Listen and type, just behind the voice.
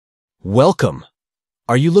Welcome!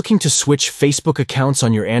 Are you looking to switch Facebook accounts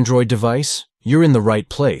on your Android device? You're in the right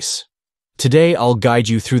place. Today, I'll guide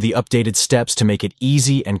you through the updated steps to make it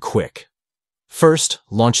easy and quick. First,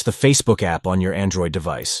 launch the Facebook app on your Android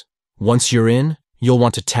device. Once you're in, you'll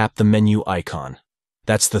want to tap the menu icon.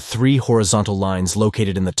 That's the 3 horizontal lines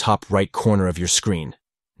located in the top right corner of your screen.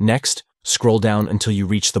 Next, scroll down until you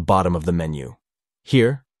reach the bottom of the menu.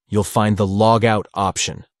 Here, you'll find the Log Out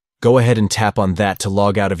option. Go ahead and tap on that to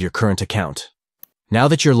log out of your current account. Now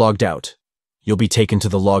that you're logged out, you'll be taken to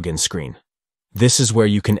the login screen. This is where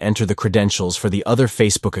you can enter the credentials for the other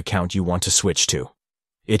Facebook account you want to switch to.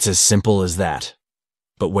 It's as simple as that.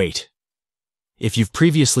 But wait. If you've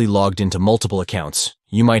previously logged into multiple accounts,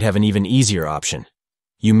 you might have an even easier option.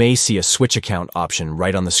 You may see a Switch Account option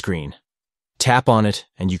right on the screen. Tap on it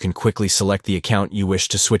and you can quickly select the account you wish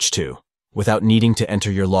to switch to, without needing to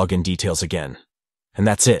enter your login details again. And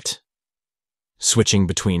that's it. Switching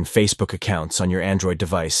between Facebook accounts on your Android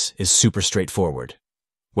device is super straightforward,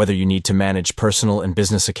 whether you need to manage personal and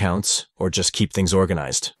business accounts or just keep things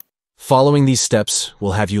organized. Following these steps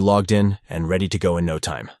will have you logged in and ready to go in no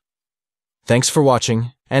time. Thanks for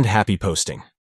watching, and happy posting.